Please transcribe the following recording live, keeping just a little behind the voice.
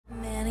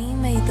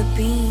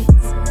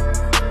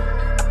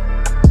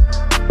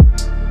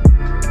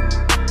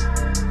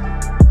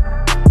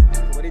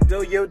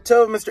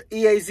tell Mr.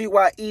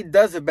 EAZYE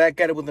does it, back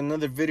at it with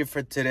another video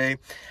for today.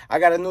 I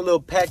got a new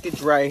little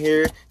package right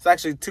here. It's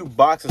actually 2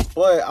 boxes,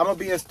 but I'm gonna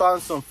be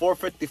installing some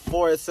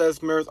 454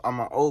 SS mirrors on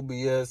my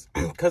OBS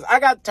because I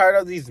got tired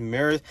of these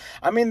mirrors.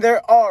 I mean,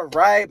 they're all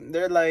right.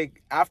 They're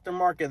like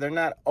aftermarket. They're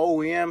not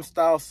OEM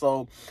style,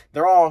 so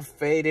they're all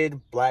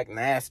faded, black,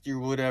 nasty, or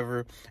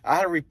whatever. I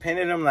had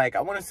repainted them like,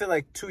 I want to say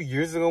like 2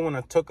 years ago when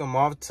I took them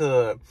off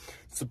to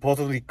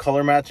supposedly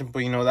color matching, but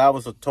you know, that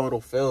was a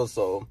total fail.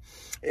 So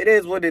it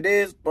is what it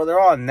is, but they're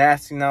all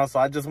nasty now,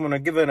 so I just want to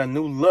give it a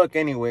new look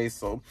anyway.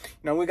 So you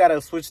know, we got to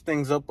switch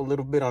things up a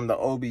little bit on the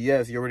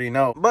OBS, you already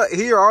know. But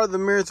here are the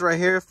mirrors right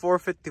here,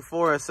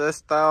 454 SS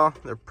style.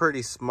 They're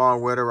pretty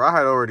small, whatever. I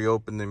had already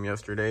opened them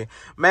yesterday.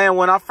 Man,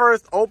 when I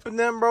first opened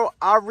them, bro,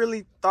 I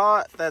really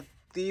thought that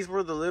these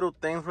were the little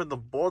things where the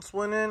bolts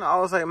went in. I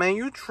was like, man,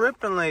 you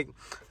tripping, like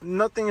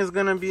nothing is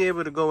gonna be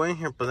able to go in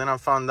here. But then I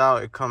found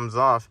out it comes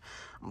off.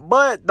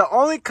 But the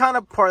only kind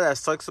of part that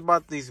sucks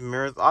about these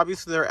mirrors,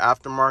 obviously they're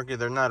aftermarket,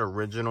 they're not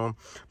original,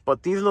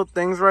 but these little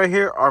things right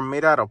here are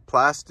made out of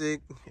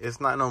plastic.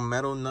 It's not no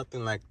metal,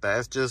 nothing like that.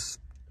 It's just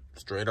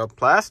straight up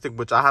plastic,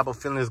 which I have a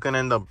feeling is gonna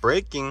end up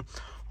breaking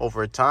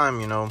over time,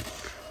 you know.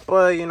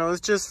 But you know,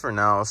 it's just for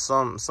now.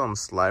 Some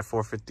slide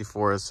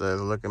 454, it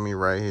says. Look at me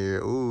right here.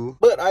 Ooh.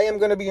 But I am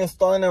gonna be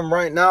installing them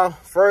right now.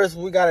 First,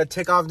 we gotta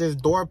take off this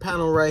door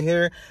panel right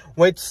here,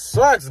 which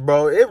sucks,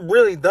 bro. It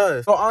really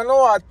does. So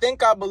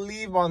I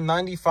believe on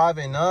 95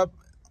 and up,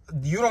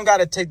 you don't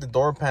gotta take the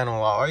door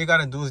panel out. All you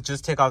gotta do is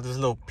just take off this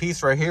little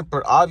piece right here.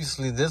 But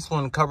obviously this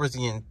one covers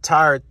the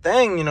entire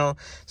thing, you know.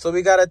 So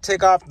we gotta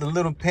take off the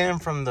little pin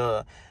from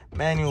the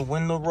manual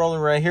window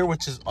roller right here,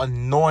 which is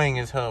annoying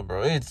as hell,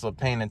 bro. It's a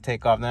pain to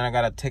take off. Then I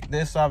gotta take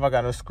this off, I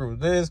gotta screw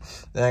this,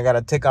 then I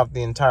gotta take off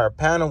the entire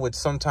panel, which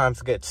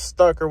sometimes gets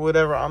stuck or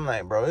whatever. I'm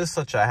like, bro, it's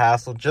such a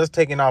hassle just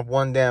taking off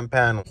one damn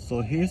panel.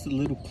 So here's the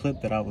little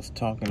clip that I was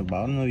talking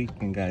about. I don't know if you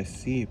can guys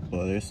see it,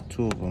 but there's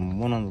 2 of them,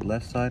 one on the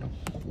left side,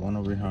 one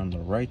over here on the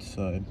right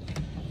side.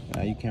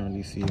 You can't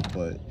really see it,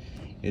 but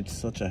it's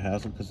such a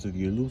hassle because if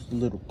you lose the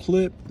little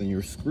clip, then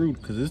you're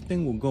screwed, because this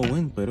thing will go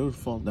in, but it'll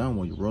fall down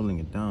while you're rolling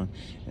it down.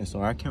 And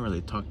so I can't really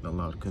talk that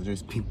loud because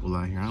there's people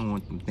out here. I don't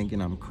want them thinking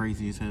I'm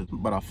crazy as hell.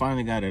 But I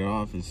finally got it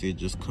off, and see, it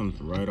just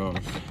comes right off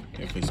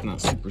if it's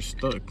not super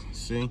stuck.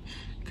 See,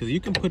 because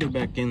you can put it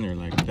back in there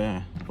like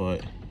that,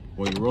 but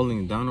while you're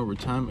rolling it down over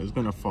time, it's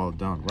gonna fall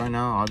down. Right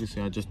now,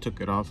 obviously I just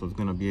took it off, so it's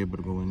gonna be able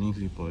to go in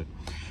easy, but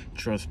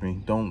trust me,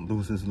 don't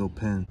lose this little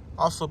pin.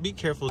 Also, be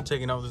careful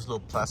taking off this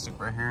little plastic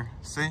right here.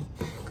 See,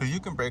 because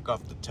you can break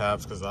off the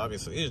tabs, because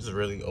obviously it's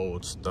really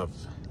old stuff,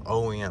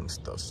 OEM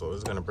stuff, so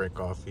it's gonna break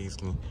off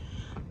easily.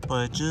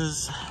 But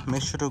just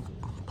make sure to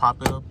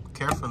pop it up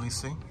carefully.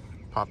 See,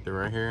 pop it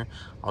right here.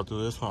 I'll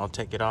do this one, I'll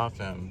take it off,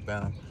 and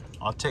bam,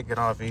 I'll take it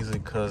off easy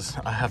because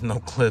I have no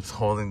clips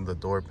holding the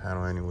door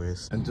panel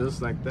anyways. And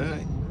just like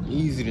that,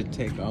 easy to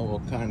take off.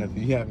 Well, kind of,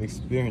 if you have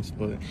experience,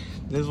 but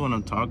this is what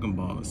I'm talking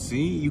about.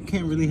 See, you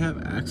can't really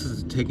have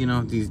access to taking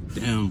off these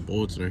damn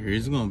bolts right here.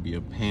 It's gonna be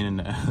a pain in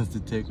the ass to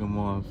take them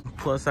off.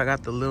 Plus, I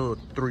got the little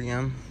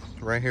 3M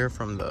right here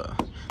from the,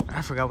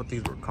 I forgot what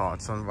these were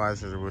called, sun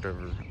visors or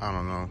whatever, I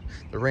don't know,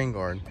 the rain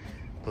guard.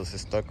 Plus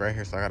it's stuck right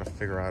here, so I gotta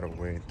figure out a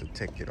way to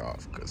take it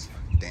off, because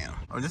damn.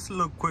 Oh, just a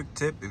little quick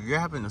tip, if you're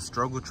having a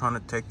struggle trying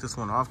to take this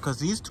one off, because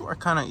these 2 are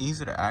kind of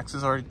easy to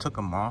access. I already took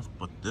them off,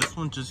 but this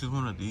one, just use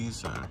one of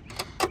these and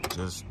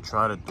just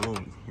try to do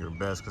your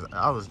best, because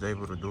I was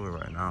able to do it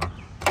right now.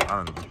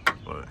 I don't know,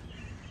 but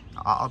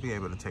I'll be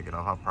able to take it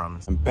off, I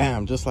promise. And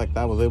bam, just like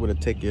that, I was able to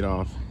take it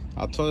off.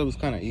 I told you it was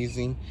kind of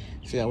easy.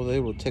 See, I was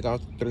able to take out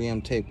the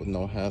 3M tape with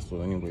no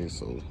hassle anyway,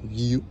 so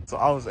So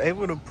I was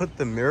able to put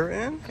the mirror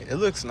in. It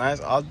looks nice.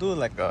 I'll do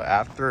like a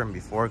after and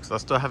before, because I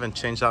still haven't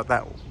changed out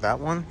that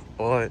one.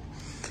 But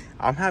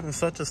I'm having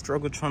such a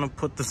struggle trying to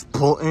put this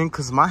bolt in,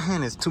 because my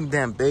hand is too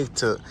damn big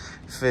to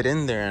fit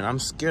in there, and I'm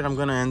scared I'm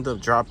gonna end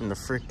up dropping the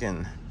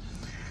freaking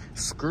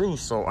screw.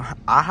 So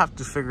I have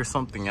to figure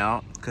something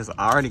out, because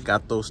I already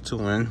got those 2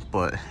 in,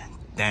 but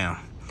damn,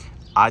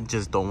 I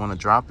just don't want to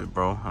drop it,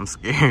 bro. I'm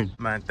scared.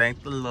 Man,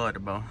 thank the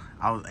Lord, bro.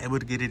 I was able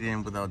to get it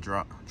in without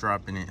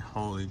dropping it.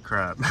 Holy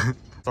crap. So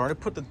I already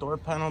put the door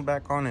panel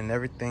back on and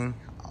everything.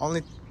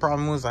 Only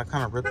problem was I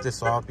kind of ripped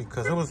this off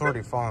because it was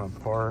already falling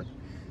apart.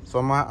 So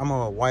I'm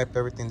gonna wipe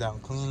everything down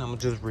clean. I'm gonna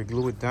just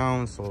re-glue it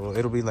down so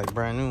it'll be like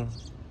brand new.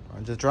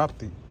 I just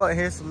dropped it. But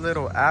here's a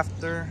little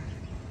after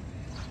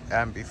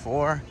and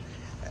before.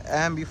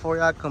 And before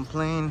y'all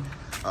complain,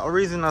 the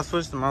reason I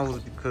switched them out was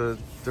because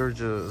they're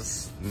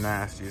just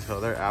nasty. So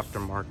they're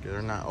aftermarket,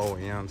 they're not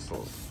OEM.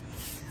 So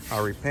I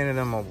repainted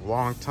them a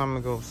long time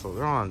ago, so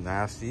they're all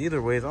nasty.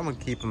 Either ways, I'm gonna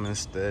keep them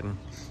instead in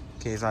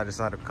case I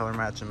decide to color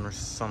match them or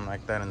something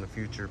like that in the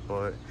future.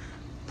 But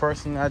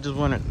personally, I just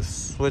wanted to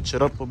switch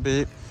it up a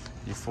bit.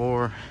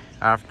 Before,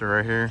 after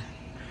right here.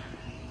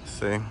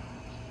 See,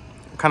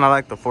 kind of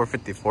like the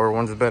 454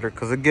 ones better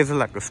because it gives it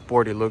like a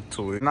sporty look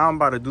to it. Now I'm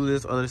about to do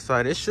this other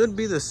side. It should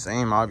be the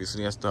same,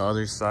 obviously, as the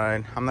other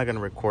side. I'm not gonna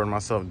record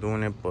myself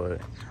doing it,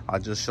 but I'll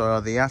just show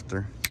y'all the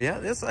after. Yeah,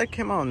 this side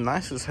came out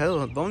nice as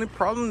hell. The only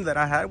problem that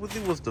I had with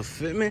it was the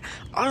fitment.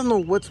 I don't know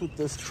what's with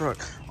this truck.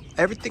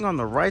 Everything on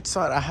the right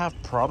side, I have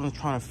problems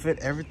trying to fit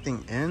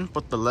everything in,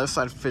 but the left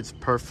side fits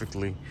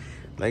perfectly.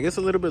 Like, it's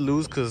a little bit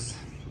loose because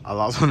I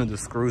lost one of the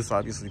screws,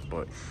 obviously,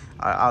 but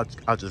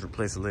I'll just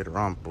replace it later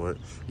on. But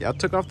yeah, I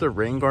took off the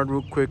rain guard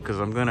real quick because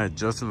I'm gonna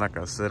adjust it. Like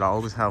I said, I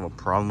always have a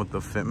problem with the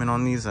fitment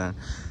on these, and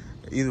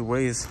either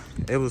ways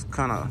it was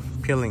kind of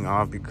peeling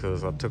off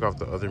because I took off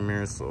the other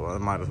mirror, so I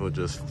might as well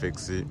just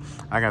fix it.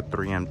 I got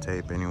 3M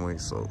tape anyway,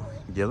 so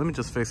yeah, let me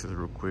just fix it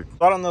real quick.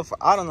 I don't know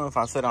if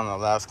I said on the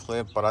last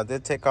clip, but I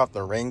did take off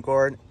the rain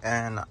guard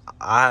and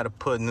I had to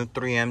put new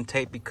 3M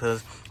tape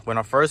because when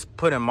I first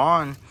put them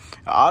on,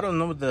 I don't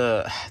know,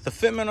 the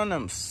fitment on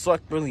them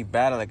sucked really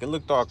bad. Like, it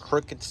looked all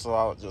crooked, so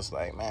I was just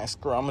like, man,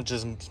 screw it, I'm gonna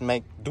just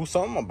do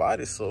something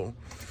about it. So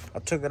I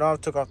took it off,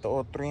 took off the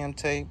old 3M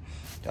tape.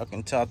 Y'all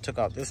can tell I took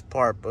out this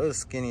part, but it's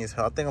skinny as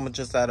hell. I think I'm gonna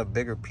just add a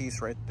bigger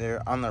piece right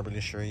there. I'm not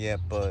really sure yet,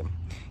 but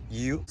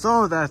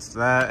so that's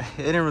that.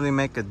 It didn't really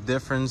make a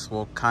difference.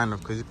 Well, kind of,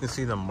 because you can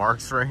see the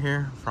marks right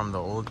here from the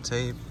old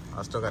tape.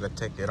 I still gotta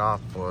take it off,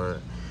 but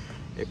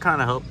it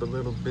kind of helped a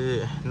little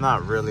bit.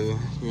 Not really,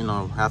 you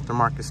know,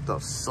 aftermarket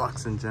stuff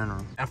sucks in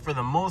general. And for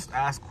the most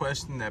asked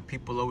question that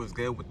people always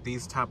get with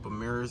these type of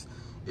mirrors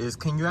is,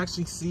 can you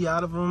actually see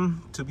out of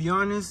them? To be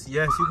honest,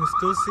 yes, you can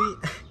still see.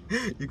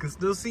 You can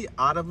still see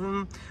out of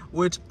them,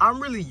 which I'm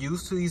really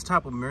used to these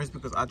type of mirrors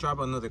because I drive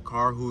another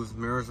car whose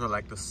mirrors are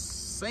like the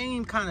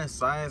same kind of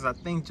size, I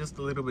think just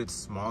a little bit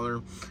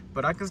smaller,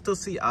 but I can still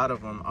see out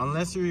of them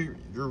unless you're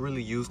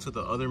really used to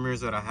the other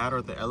mirrors that I had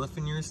or the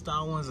elephant ear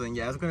style ones. And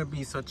yeah, it's gonna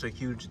be such a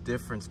huge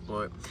difference,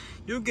 but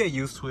you'll get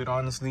used to it.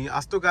 Honestly, I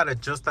still gotta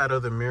adjust that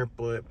other mirror,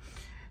 but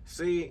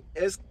see,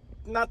 it's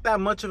not that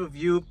much of a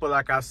view, but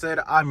like I said,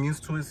 I'm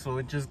used to it, so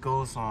it just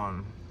goes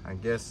on, I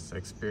guess,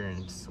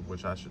 experience,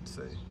 which I should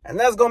say. And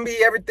that's gonna be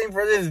everything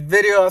for this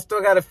video. I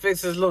still gotta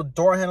fix this little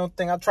door handle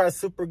thing. I tried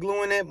super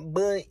gluing it,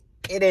 but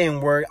it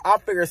didn't work. I'll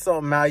figure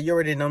something out. You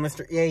already know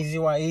Mr.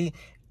 EAZYE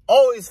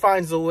always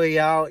finds a way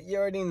out. You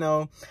already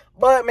know.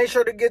 But make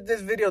sure to give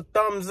this video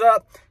thumbs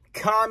up.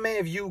 Comment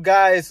if you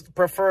guys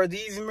prefer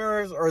these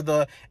mirrors or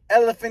the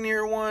elephant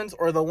ear ones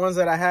or the ones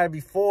that I had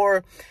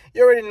before.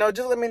 You already know.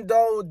 Just let me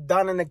know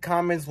down in the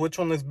comments which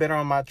one looks better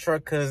on my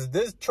truck, because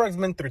this truck's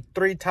been through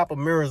 3 type of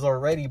mirrors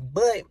already.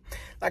 But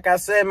like I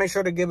said, make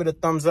sure to give it a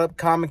thumbs up,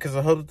 comment, because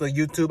it helps the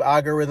YouTube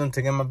algorithm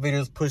to get my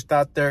videos pushed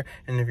out there.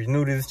 And if you're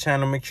new to this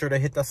channel, make sure to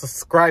hit that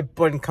subscribe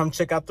button. Come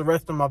check out the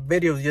rest of my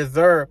videos, yes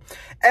sir.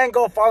 And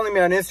go follow me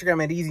on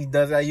Instagram at Easy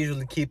Does. I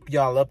usually keep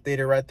y'all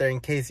updated right there in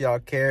case y'all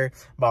care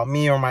about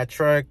me or my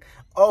truck.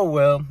 Oh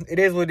well, it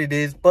is what it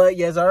is. But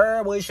yes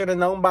sir, we should have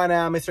known by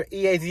now. Mr.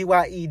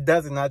 EAZYE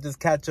doesn't. I'll just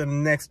catch you on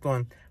the next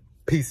one.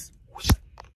 Peace.